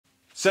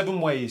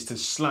7 ways to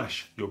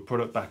slash your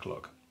product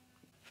backlog.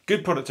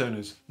 Good product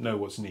owners know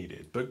what's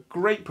needed, but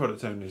great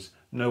product owners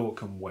know what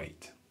can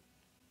wait.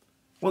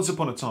 Once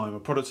upon a time, a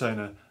product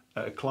owner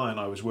at a client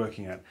I was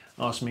working at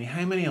asked me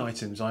how many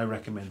items I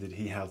recommended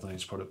he held on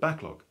his product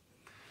backlog.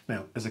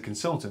 Now, as a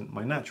consultant,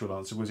 my natural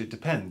answer was it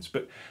depends,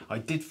 but I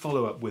did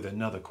follow up with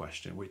another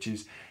question, which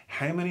is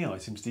how many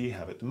items do you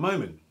have at the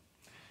moment?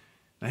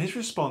 Now, his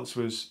response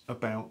was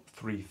about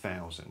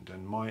 3,000,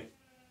 and my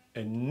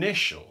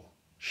initial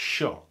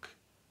shock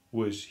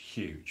was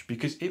huge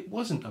because it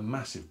wasn't a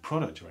massive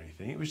product or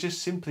anything. It was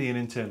just simply an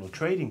internal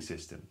trading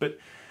system. But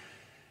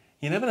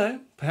you never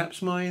know,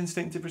 perhaps my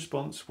instinctive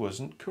response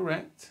wasn't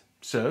correct.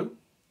 So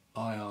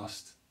I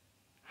asked,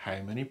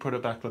 how many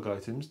product backlog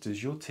items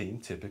does your team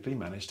typically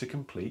manage to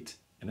complete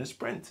in a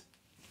sprint?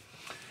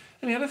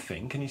 And he had a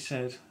think and he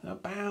said,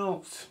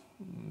 about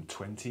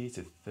 20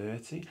 to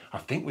 30. I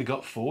think we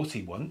got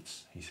 40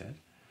 once, he said.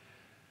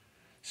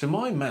 So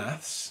my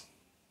maths,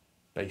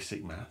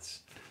 basic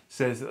maths,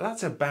 says that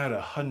that's about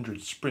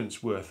 100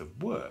 sprints worth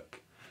of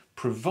work,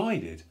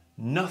 provided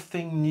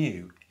nothing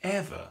new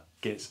ever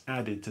gets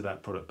added to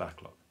that product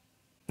backlog.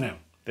 Now,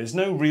 there's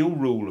no real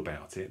rule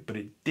about it, but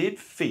it did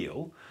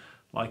feel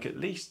like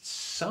at least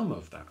some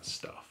of that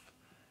stuff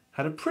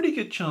had a pretty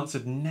good chance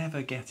of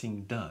never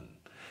getting done.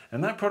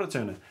 And that product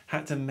owner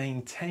had to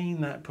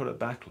maintain that product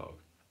backlog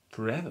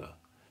forever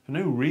for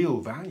no real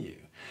value.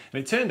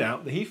 And it turned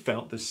out that he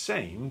felt the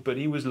same, but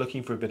he was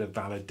looking for a bit of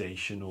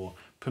validation or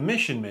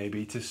permission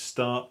maybe to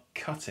start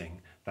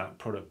cutting that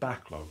product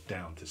backlog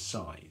down to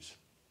size.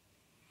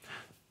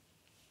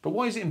 But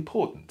why is it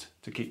important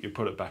to keep your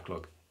product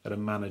backlog at a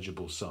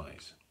manageable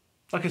size?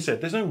 Like I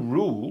said, there's no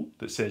rule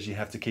that says you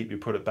have to keep your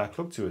product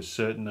backlog to a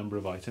certain number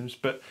of items,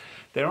 but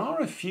there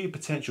are a few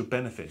potential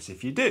benefits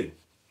if you do.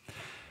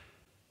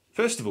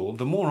 First of all,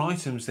 the more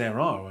items there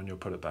are on your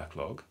product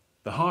backlog,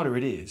 the harder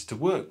it is to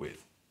work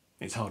with.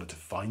 It's harder to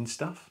find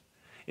stuff.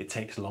 It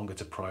takes longer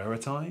to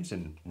prioritize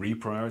and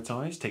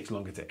reprioritize, takes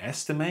longer to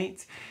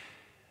estimate.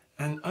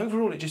 And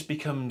overall, it just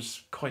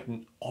becomes quite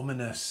an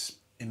ominous,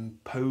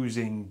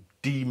 imposing,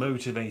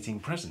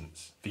 demotivating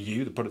presence for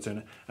you, the product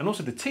owner, and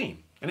also the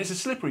team. And it's a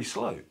slippery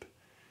slope.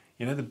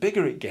 You know, the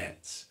bigger it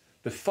gets,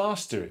 the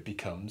faster it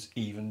becomes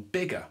even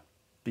bigger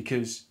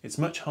because it's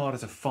much harder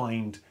to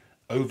find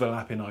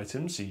overlapping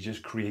items, so you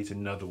just create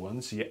another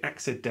one. So you're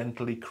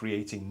accidentally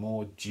creating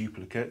more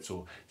duplicates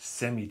or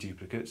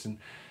semi-duplicates. And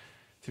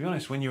to be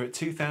honest, when you're at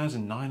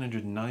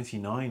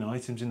 2,999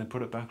 items in the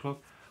product backlog,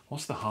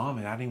 what's the harm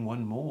in adding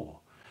one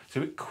more?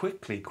 So it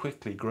quickly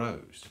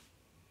grows.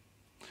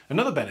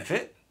 Another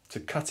benefit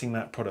to cutting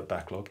that product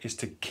backlog is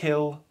to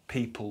kill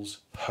people's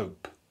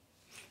hope.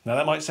 Now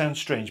that might sound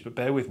strange, but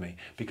bear with me,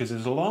 because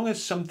as long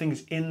as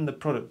something's in the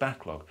product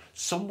backlog,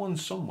 someone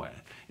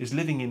somewhere is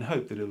living in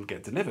hope that it'll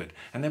get delivered,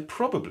 and they're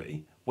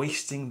probably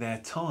wasting their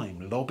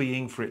time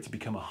lobbying for it to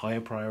become a higher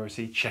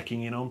priority,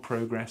 checking in on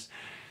progress,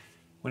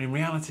 when in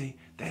reality,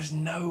 there's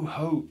no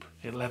hope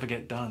it'll ever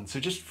get done. So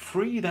just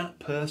free that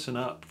person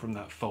up from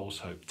that false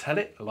hope. Tell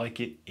it like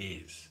it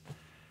is.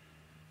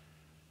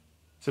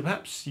 So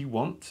perhaps you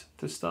want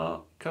to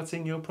start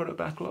cutting your product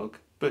backlog,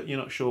 but you're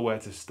not sure where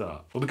to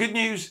start. Well, the good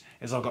news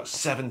is I've got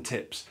 7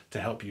 tips to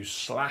help you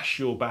slash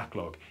your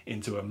backlog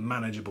into a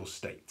manageable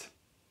state.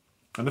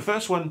 And the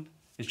first one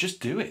is just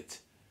do it.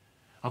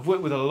 I've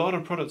worked with a lot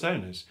of product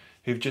owners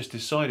who've just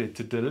decided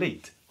to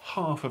delete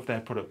half of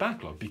their product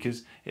backlog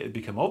because it had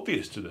become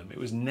obvious to them it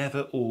was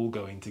never all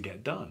going to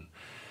get done.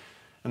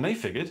 And they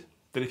figured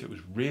that if it was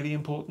really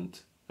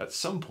important, at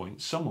some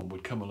point someone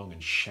would come along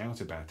and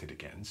shout about it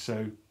again.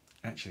 So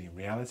actually, in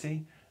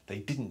reality, they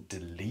didn't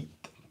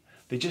delete them.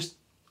 They just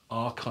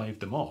archived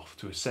them off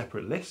to a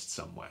separate list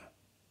somewhere.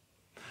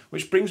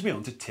 Which brings me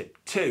on to tip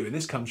 2, and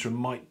this comes from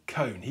Mike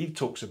Cohn. He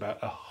talks about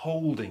a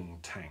holding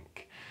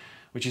tank,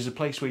 which is a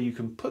place where you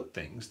can put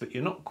things that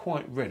you're not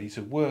quite ready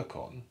to work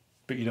on,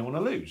 but you don't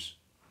want to lose.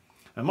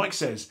 And Mike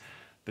says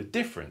the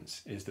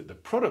difference is that the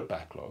product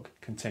backlog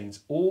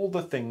contains all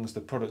the things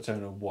the product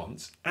owner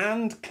wants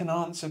and can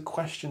answer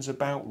questions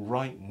about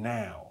right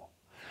now,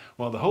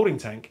 while the holding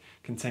tank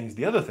contains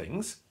the other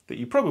things that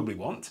you probably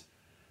want,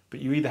 but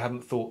you either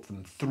haven't thought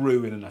them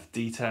through in enough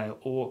detail,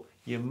 or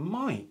you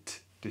might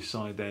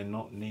decide they're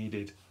not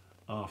needed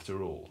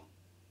after all.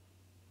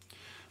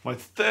 My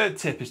third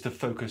tip is to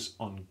focus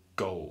on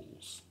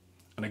goals.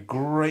 And a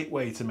great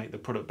way to make the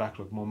product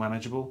backlog more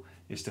manageable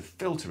is to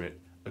filter it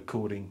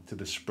according to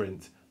the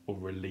sprint or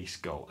release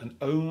goal and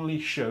only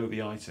show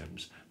the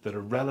items that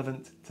are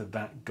relevant to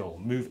that goal.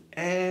 Move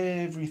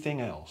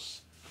everything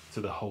else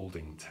to the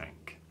holding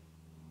tank.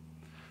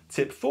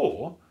 Tip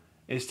 4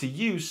 is to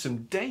use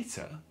some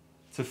data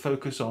to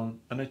focus on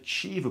an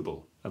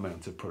achievable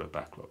amount of product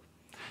backlog.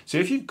 So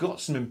if you've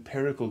got some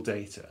empirical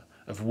data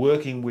of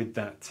working with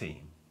that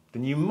team,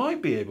 then you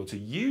might be able to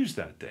use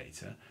that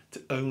data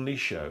to only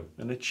show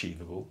an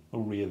achievable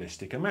or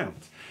realistic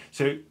amount.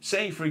 So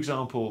say, for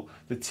example,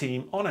 the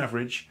team on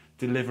average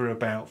deliver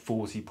about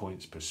 40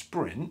 points per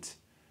sprint.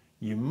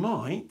 you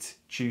might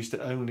choose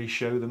to only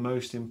show the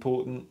most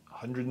important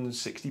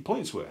 160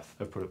 points worth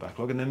of product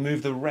backlog and then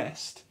move the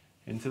rest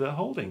into the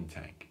holding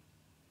tank.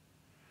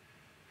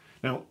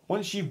 Now,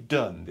 once you've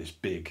done this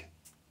big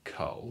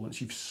cull, once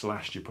you've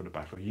slashed your product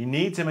backlog, you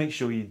need to make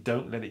sure you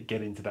don't let it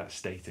get into that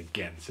state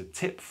again. So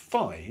tip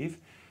 5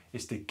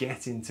 is to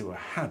get into a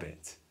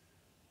habit,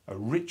 a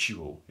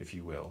ritual, if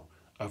you will,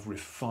 of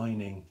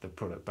refining the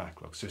product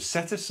backlog. So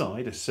set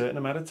aside a certain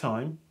amount of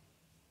time,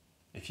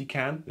 if you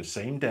can, the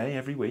same day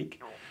every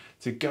week,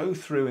 to go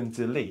through and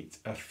delete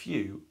a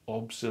few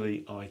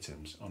obsolete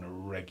items on a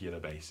regular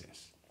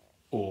basis.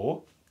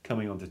 Or,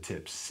 coming on to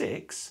tip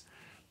 6,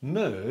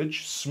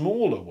 merge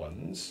smaller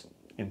ones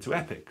into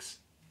epics.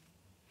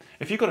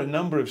 If you've got a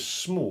number of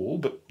small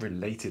but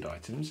related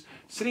items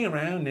sitting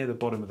around near the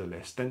bottom of the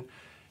list, then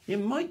you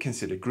might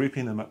consider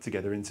grouping them up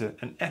together into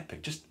an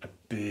epic, just a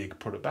big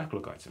product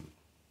backlog item.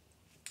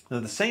 Now,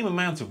 the same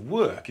amount of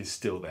work is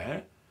still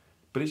there,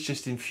 but it's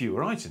just in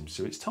fewer items,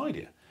 so it's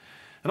tidier.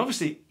 And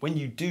obviously, when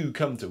you do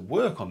come to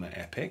work on that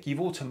epic, you've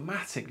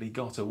automatically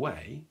got a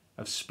way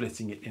of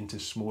splitting it into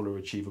smaller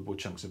achievable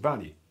chunks of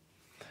value.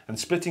 And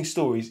splitting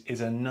stories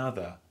is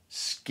another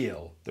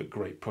skill that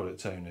great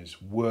product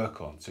owners work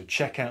on, so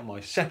check out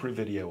my separate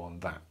video on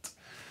that.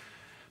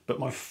 But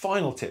my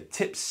final tip,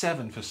 tip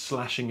 7 for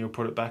slashing your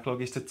product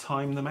backlog, is to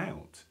time them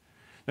out.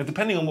 Now,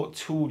 depending on what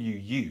tool you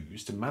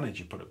use to manage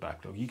your product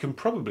backlog, you can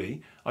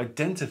probably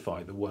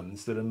identify the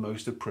ones that are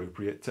most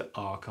appropriate to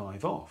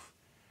archive off.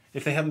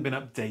 If they haven't been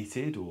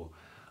updated or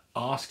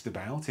asked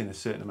about in a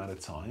certain amount of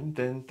time,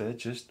 then they're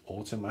just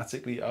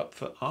automatically up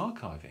for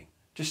archiving.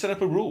 Just set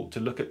up a rule to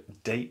look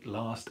at date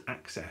last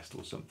accessed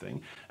or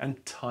something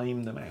and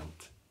time them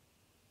out.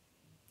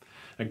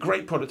 Now,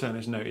 great product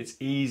owners know it's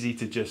easy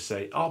to just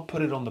say, I'll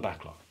put it on the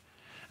backlog.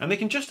 And they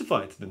can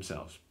justify it to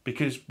themselves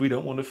because we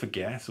don't want to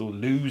forget or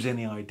lose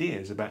any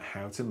ideas about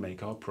how to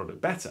make our product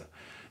better.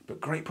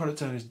 But great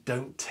product owners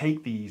don't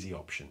take the easy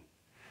option.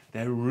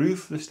 They're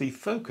ruthlessly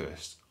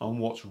focused on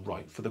what's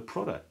right for the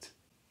product.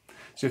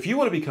 So if you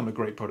want to become a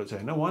great product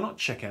owner, why not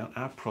check out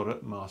our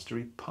product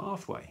mastery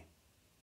pathway?